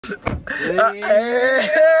We got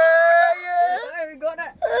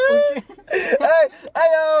that. Hey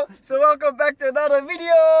yo, so welcome back to another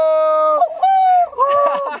video.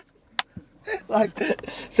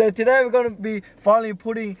 So today we're gonna be finally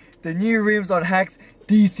putting the new rims on Haks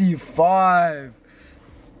DC5.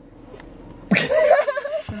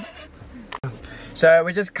 So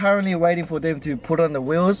we're just currently waiting for them to put on the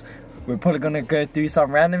wheels. We're probably gonna go do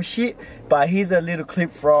some random shit, but here's a little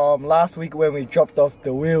clip from last week when we dropped off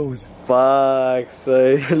the wheels. Fuck,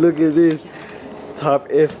 so look at this. Type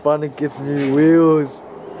S finally gets new wheels.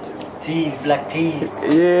 Tees, black tees.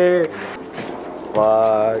 Yeah.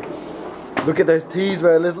 Fuck. Look at those tees,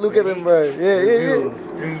 bro. Let's look at them, bro. Yeah.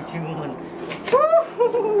 3, 2, 1.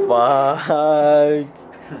 Fuck.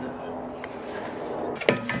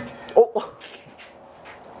 Oh.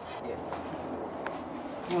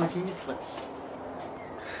 Come on, can you just like...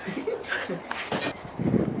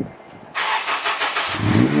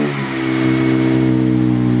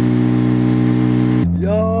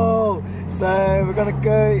 Yo, so we're gonna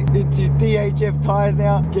go into DHF tires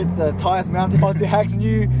now, get the tires mounted onto Haks'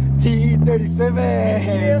 new TE37.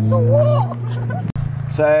 Yes, what?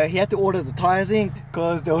 So he had to order the tires in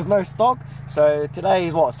because there was no stock. So today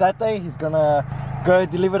is what, Saturday? He's gonna go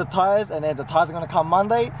deliver the tires, and then the tires are gonna come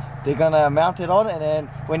Monday. They're gonna mount it on, and then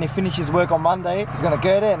when he finishes work on Monday, he's gonna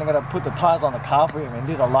go there and they're gonna put the tires on the car for him and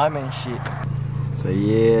do the alignment and shit. So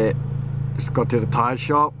yeah, just got to the tire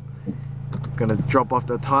shop. Gonna drop off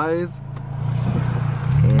the tires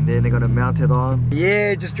and then they're gonna mount it on.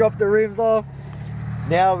 Yeah, just drop the rims off.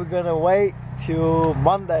 Now we're gonna wait till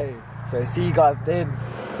Monday, so see you guys then.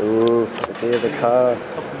 Oof, so there's the car.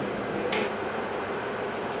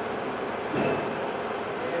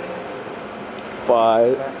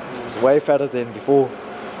 But it's way fatter than before.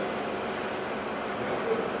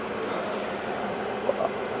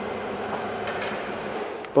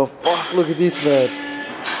 But fuck, look at this, man.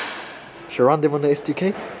 Should I run them on the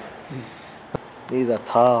S2K? These are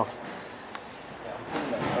tough.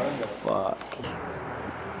 Fuck.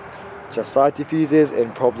 Just side diffusers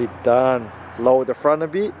and probably done. Lower the front a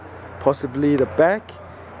bit, possibly the back.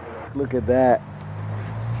 Look at that.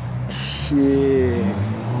 Shit.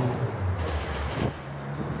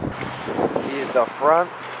 Here's the front.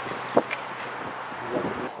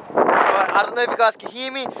 I don't know if you guys can hear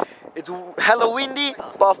me. It's hella windy,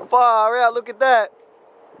 but far out. Look at that.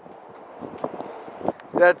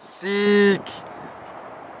 That's sick.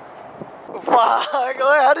 Fuck,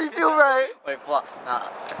 how do you feel, bro? Wait, what? Nah.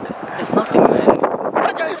 It's nothing, man.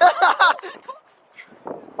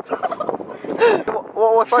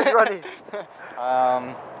 What size you running?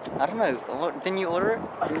 I don't know. What, didn't you order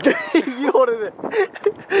it? You ordered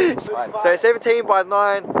it. So 17 by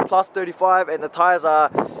 9 plus 35, and the tires are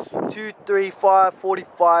 2, 3, 5,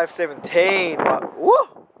 45, 17. But, woo!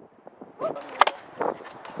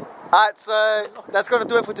 Alright, so that's gonna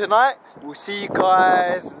do it for tonight. We'll see you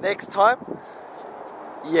guys next time.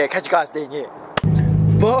 Yeah, catch you guys then, yeah.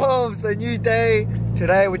 Boom, so new day.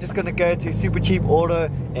 Today we're just gonna go to Super Cheap Auto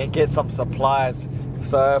and get some supplies.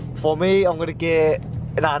 So for me, I'm gonna get,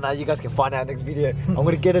 nah, you guys can find out next video. I'm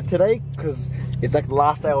gonna get it today because it's like the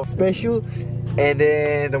last day of special, and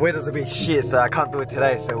then the weather's a bit shit, so I can't do it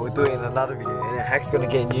today, so we'll do it in another video. And then Haks gonna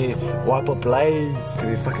get new wiper blades because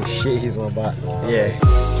he's fucking shit, he's one, but yeah.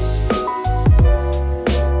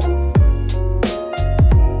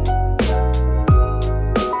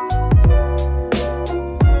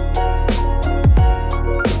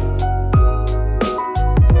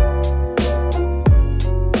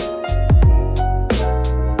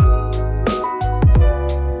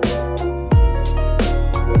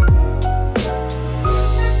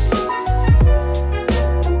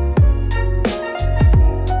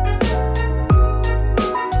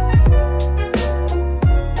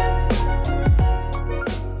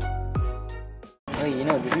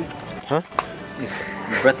 Huh? It's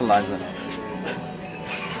breathalyzer.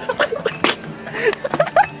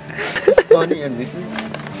 Funny, and this is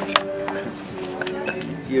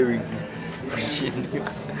hearing.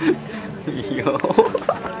 Yo.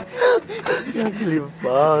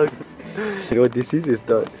 Fuck. You know what this is? It's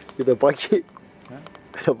the bike shit. Huh?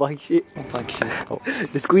 The bike shit. What bike shit? Oh,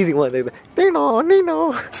 the squeezing one. They're like, Nino,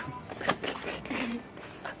 Nino.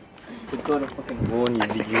 It's gonna fucking warn you,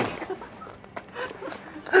 did you?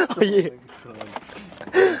 Oh yeah.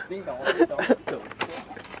 How do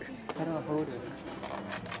I hold it?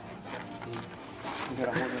 See, you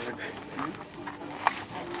gotta hold it like this.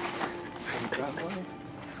 And grab on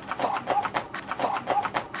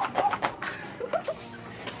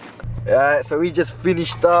it. Alright, so we just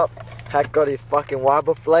finished up. Hak got his fucking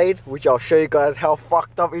wiper blades, which I'll show you guys how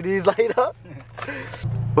fucked up it is later.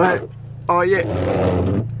 But, oh yeah.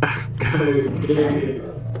 Okay.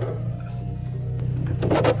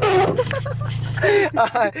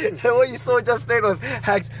 So what you saw just then was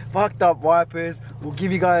Haks fucked up wipers. We'll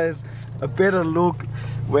give you guys a better look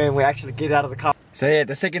when we actually get out of the car. So yeah,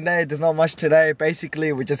 the second day, there's not much today.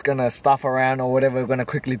 Basically, we're just gonna stuff around or whatever. We're gonna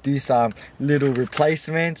quickly do some little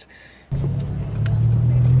replacements.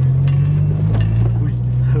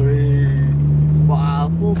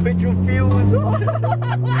 Wow, full petrol fuels.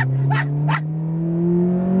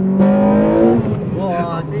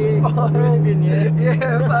 Oh, see? Spin,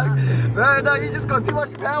 yeah, fuck. Bro, no, you just got too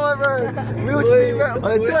much power, bro. Wheel spin, bro.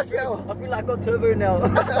 Oh, too much power. I feel like I got turbo now.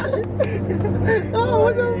 Oh,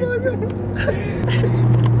 what the fuck?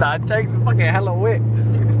 Nah, Jake's fucking hella wet.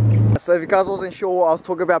 So if you guys wasn't sure what I was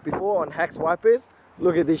talking about before on Haks wipers,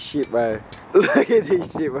 look at this shit, bro. Look at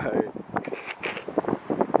this shit, bro.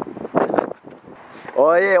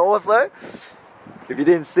 Oh yeah, also, if you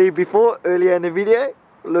didn't see before, earlier in the video,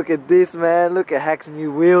 look at this, man. Look at Haks'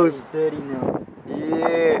 new wheels. It's dirty now.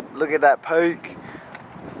 Yeah, look at that poke.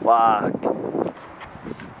 Fuck.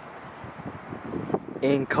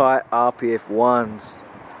 Inkite RPF 1s.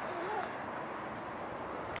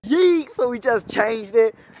 Yeet, so we just changed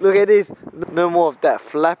it. Look at this. No more of that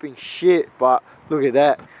flapping shit, but look at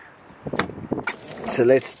that. So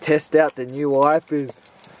let's test out the new wipers.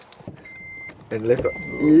 And left up.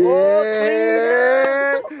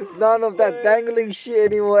 Yeah! None of that dangling shit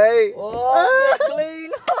anyway. Oh,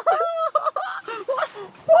 clean!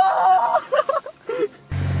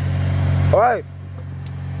 Alright.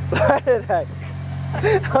 What is that?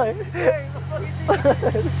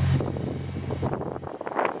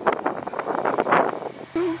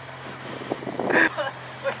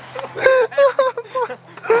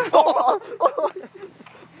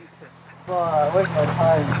 Where's my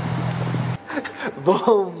time?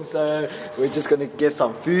 Boom! So we're just gonna get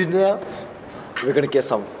some food now. We're gonna get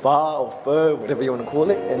some pho or pho, whatever you wanna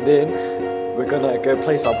call it, and then we're gonna go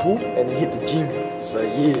play some pool and hit the gym. So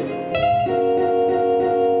yeah.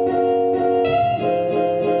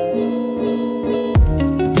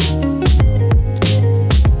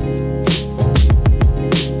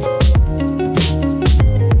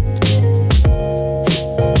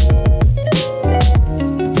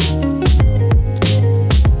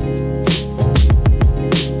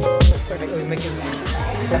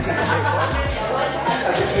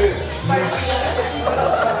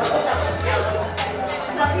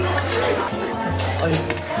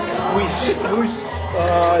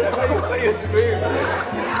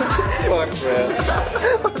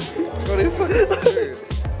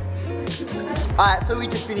 Alright, so we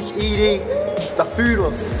just finished eating. The food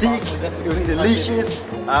was sick, it was delicious.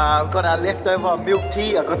 We got our leftover milk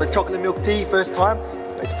tea. I got the chocolate milk tea first time.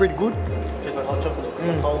 It's pretty good. Tastes like hot chocolate.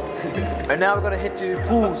 And now we're gonna head to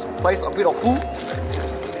pools, place a bit of pool.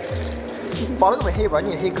 But look at my hair, bro. I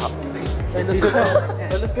need a haircut. Hey, let's go now.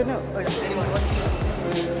 Hey, let's go now.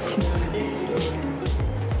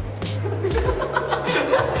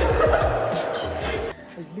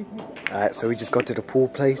 Alright, so we just got to the pool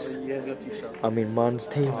place. You guys got 2 shots. I'm in Mun's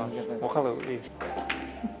team. What color is it?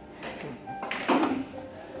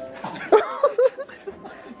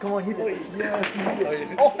 Come on, hit it.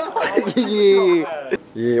 Yeah.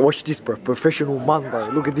 Yeah, watch this, bro. Professional man, bro.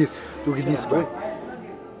 Look at this. Look at this, bro.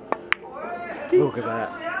 Look at that.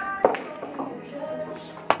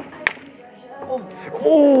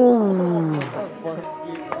 Oh!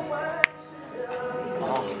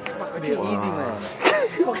 It's too easy, man.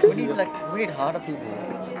 we need harder people.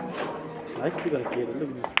 I actually gotta get it. Look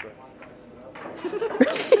at this,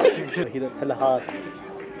 bro. Hit it hella hard.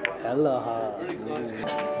 Hella hard.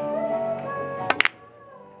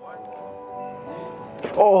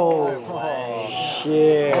 Oh,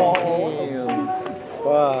 shit. Oh.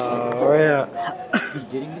 Wow, yeah. You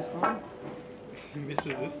getting this, bro? He misses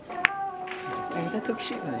this. Hey, that took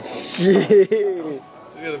shit, man. Shit.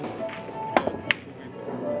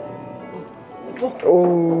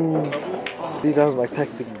 Oh. See, that was my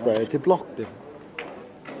tactic, bro, to block them.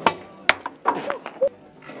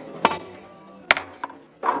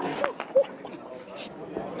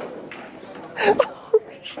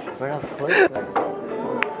 We're not close, man.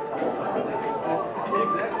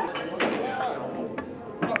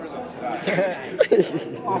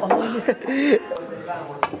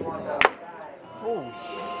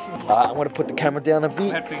 I'm gonna put the camera down a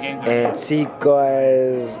bit and see you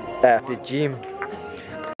guys at the gym.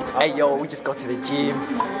 Hey yo, we just got to the gym.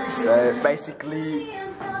 So basically,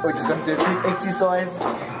 we're just gonna do a quick exercise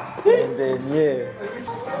and then yeah.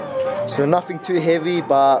 So nothing too heavy,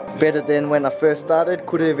 but better than when I first started.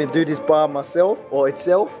 Couldn't even do this by myself or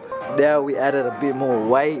itself. Now we added a bit more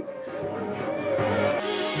weight.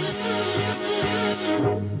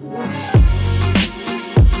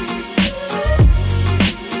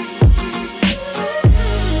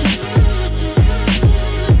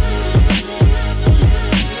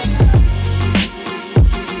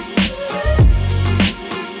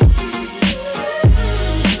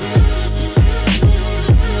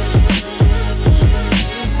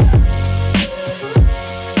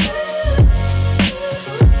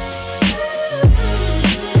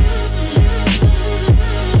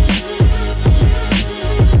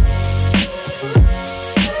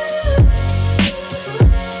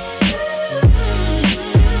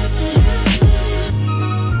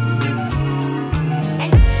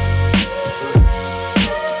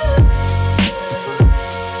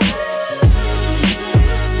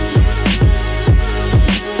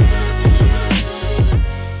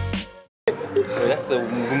 That's the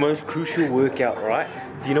most crucial workout, right?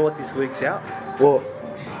 Do you know what this works out? What?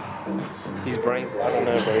 His brain's, I don't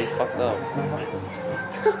know, bro, he's fucked up.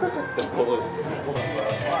 The pause. I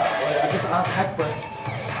just asked Hack, bro.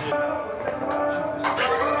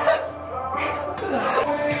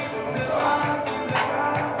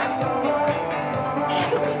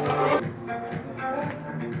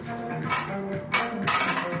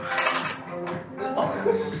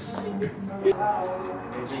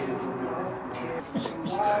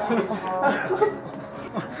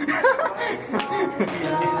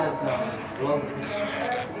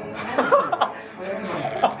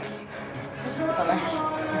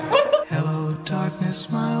 Hello, darkness,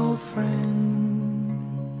 my old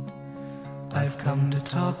friend. I've come to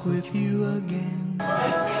talk with you again.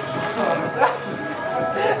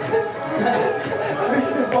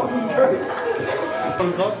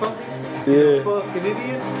 Yeah. Fucking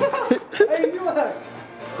idiot. Hey, you are.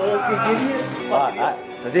 Fucking idiot. Alright,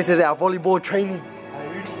 so this is our volleyball training.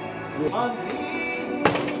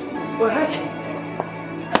 What heck?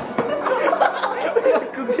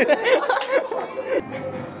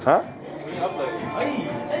 Huh?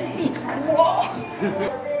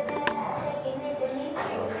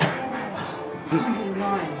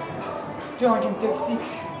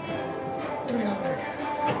 236, 300.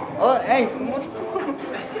 Oh, hey, what?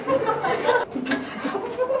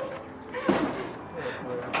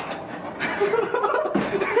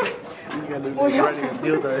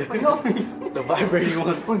 The vibrating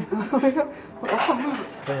ones.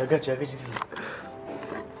 Hey, I got you.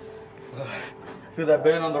 Feel that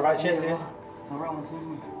burn on the right chest, yeah? Don't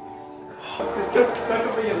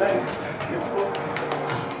for your legs.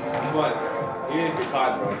 Come on. Even if you're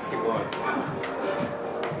tired, bro, just keep going.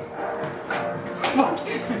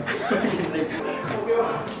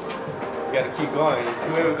 You gotta keep going. It's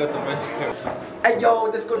whoever got the best attempt. Hey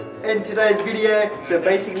yo, that's gonna end today's video. So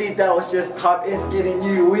basically that was just Type S getting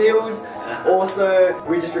new wheels. Also,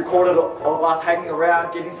 we just recorded of us hanging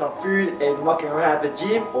around, getting some food and mucking around at the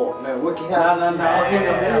gym. Or no, working out. No.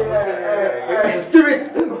 Serious.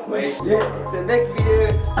 Yeah, so next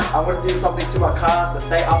video, I'm gonna do something to my car, so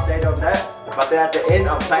stay updated on that. But then at the end,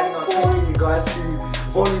 I'm planning on taking you guys to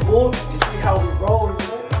volleyball to see how we roll,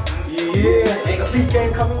 you know? Yeah, it's a big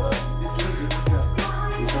game coming up.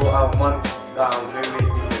 For months, very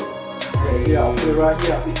videos. Yeah, I'll put it right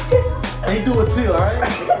here. And you do it too, alright?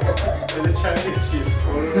 In the championship.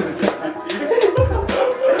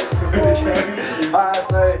 Alright,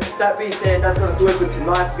 so that being said, that's gonna do it for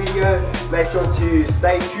tonight's video. Make sure to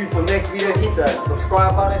stay tuned for next video. Hit the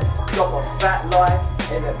subscribe button, drop a fat like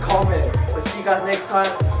and a comment. So see you guys next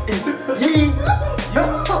time. Peace.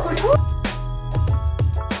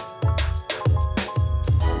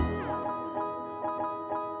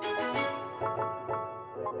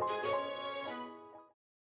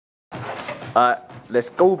 Alright, let's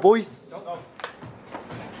go, boys.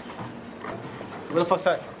 Where the fuck's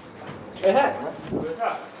that? Hey, hey. Where's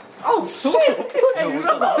that? Oh, shit! Hey, what's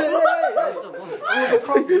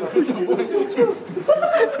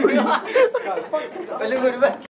up?